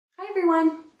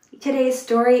everyone. Today's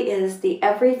story is The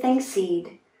Everything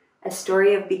Seed, a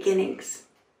story of beginnings.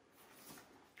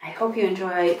 I hope you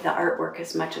enjoy the artwork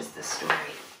as much as the story.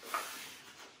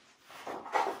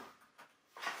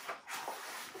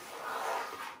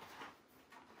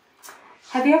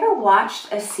 Have you ever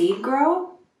watched a seed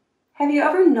grow? Have you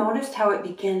ever noticed how it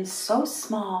begins so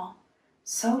small,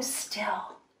 so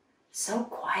still, so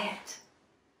quiet,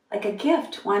 like a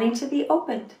gift wanting to be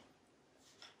opened?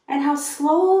 And how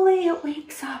slowly it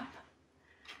wakes up,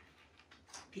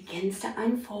 begins to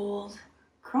unfold,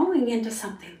 growing into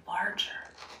something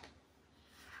larger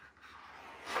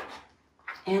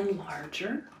and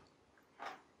larger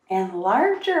and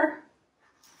larger.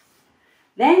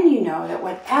 Then you know that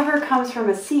whatever comes from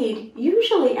a seed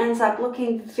usually ends up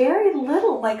looking very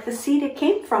little like the seed it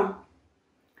came from,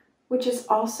 which is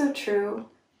also true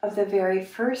of the very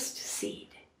first seed.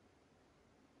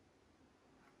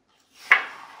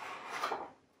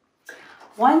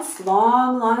 Once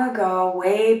long, long ago,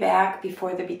 way back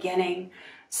before the beginning,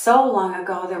 so long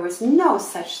ago there was no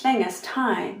such thing as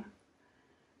time,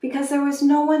 because there was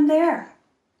no one there.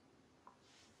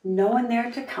 No one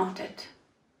there to count it.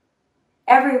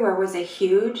 Everywhere was a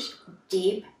huge,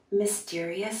 deep,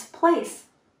 mysterious place,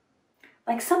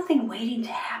 like something waiting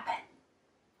to happen.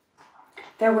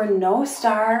 There were no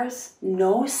stars,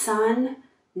 no sun,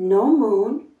 no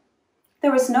moon.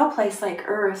 There was no place like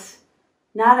Earth.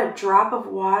 Not a drop of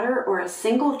water or a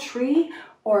single tree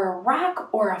or a rock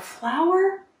or a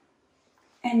flower,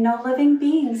 and no living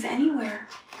beings anywhere.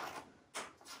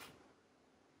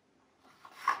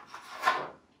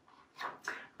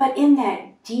 But in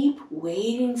that deep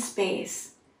waiting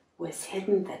space was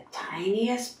hidden the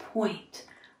tiniest point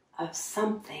of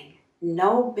something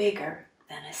no bigger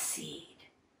than a seed.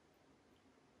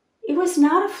 It was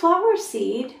not a flower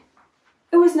seed.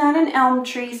 It was not an elm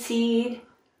tree seed.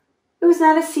 It was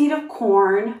not a seed of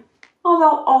corn,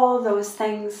 although all those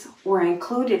things were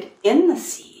included in the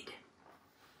seed.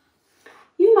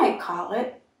 You might call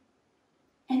it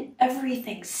an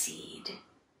everything seed,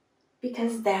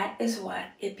 because that is what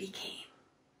it became.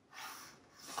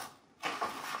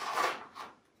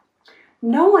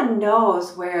 No one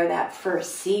knows where that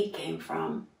first seed came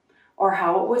from, or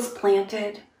how it was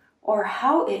planted, or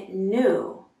how it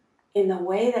knew in the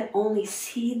way that only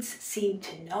seeds seem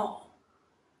to know.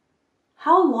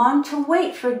 How long to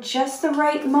wait for just the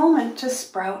right moment to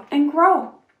sprout and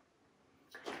grow.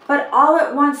 But all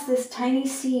at once this tiny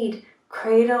seed,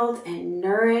 cradled and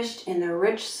nourished in the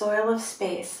rich soil of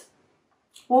space,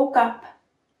 woke up,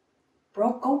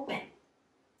 broke open,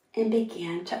 and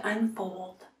began to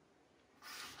unfold.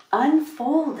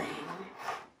 Unfolding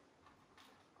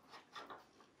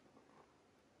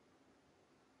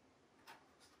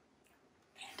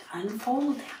and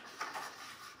unfolding.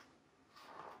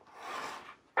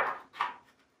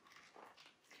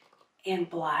 And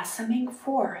blossoming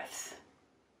forth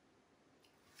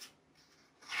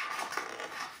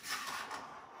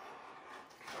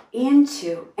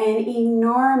into an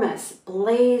enormous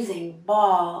blazing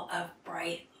ball of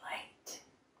bright light.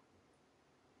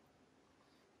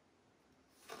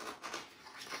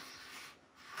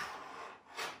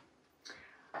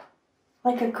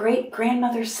 Like a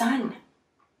great-grandmother's son.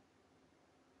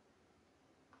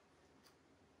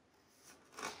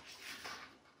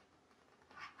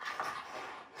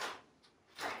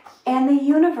 And the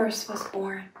universe was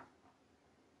born.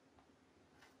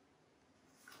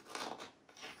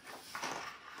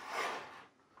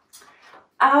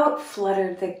 Out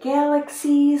fluttered the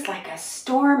galaxies like a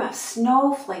storm of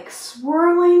snowflakes,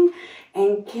 swirling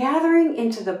and gathering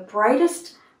into the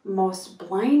brightest, most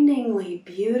blindingly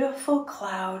beautiful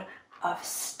cloud of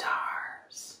stars.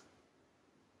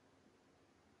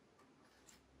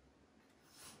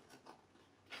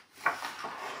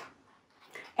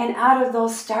 And out of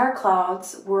those star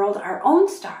clouds whirled our own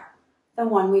star, the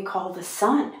one we call the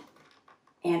sun,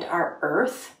 and our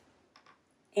earth,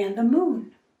 and the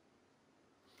moon,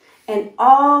 and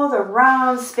all the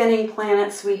round spinning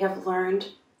planets we have learned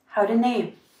how to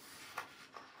name.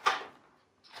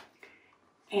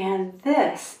 And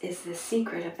this is the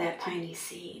secret of that tiny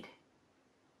seed.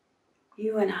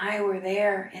 You and I were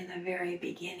there in the very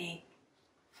beginning.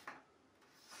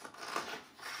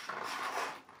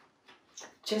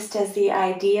 Just as the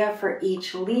idea for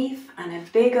each leaf on a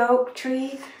big oak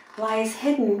tree lies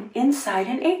hidden inside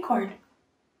an acorn.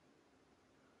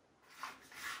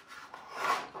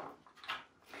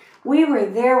 We were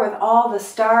there with all the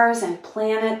stars and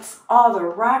planets, all the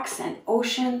rocks and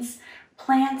oceans,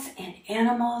 plants and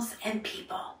animals and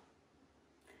people.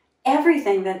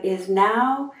 Everything that is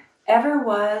now, ever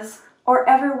was, or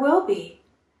ever will be,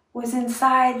 was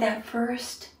inside that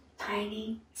first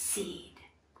tiny seed.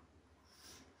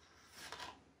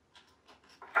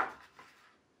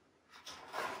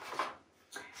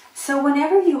 So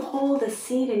whenever you hold a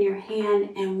seed in your hand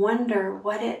and wonder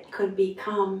what it could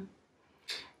become,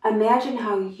 imagine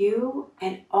how you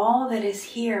and all that is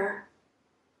here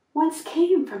once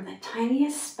came from the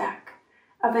tiniest speck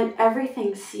of an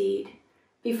everything seed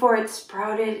before it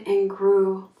sprouted and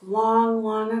grew long,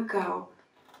 long ago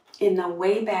in the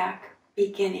way back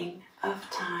beginning of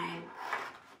time.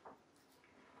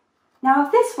 Now,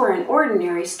 if this were an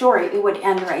ordinary story, it would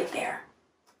end right there.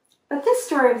 But this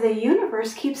story of the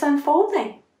universe keeps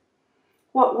unfolding.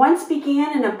 What once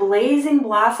began in a blazing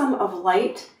blossom of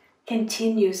light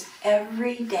continues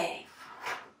every day.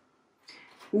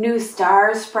 New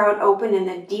stars sprout open in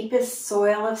the deepest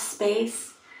soil of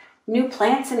space. New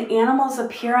plants and animals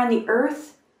appear on the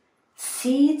earth.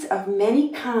 Seeds of many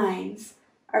kinds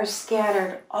are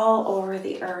scattered all over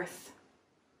the earth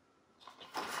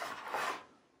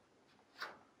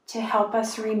to help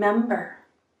us remember.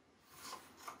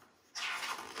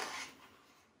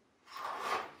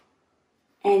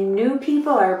 And new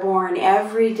people are born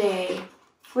every day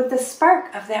with the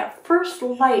spark of that first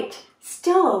light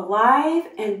still alive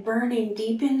and burning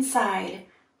deep inside,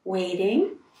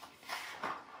 waiting,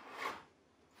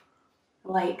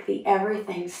 like the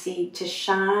everything seed, to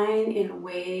shine in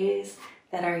ways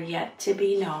that are yet to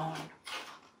be known.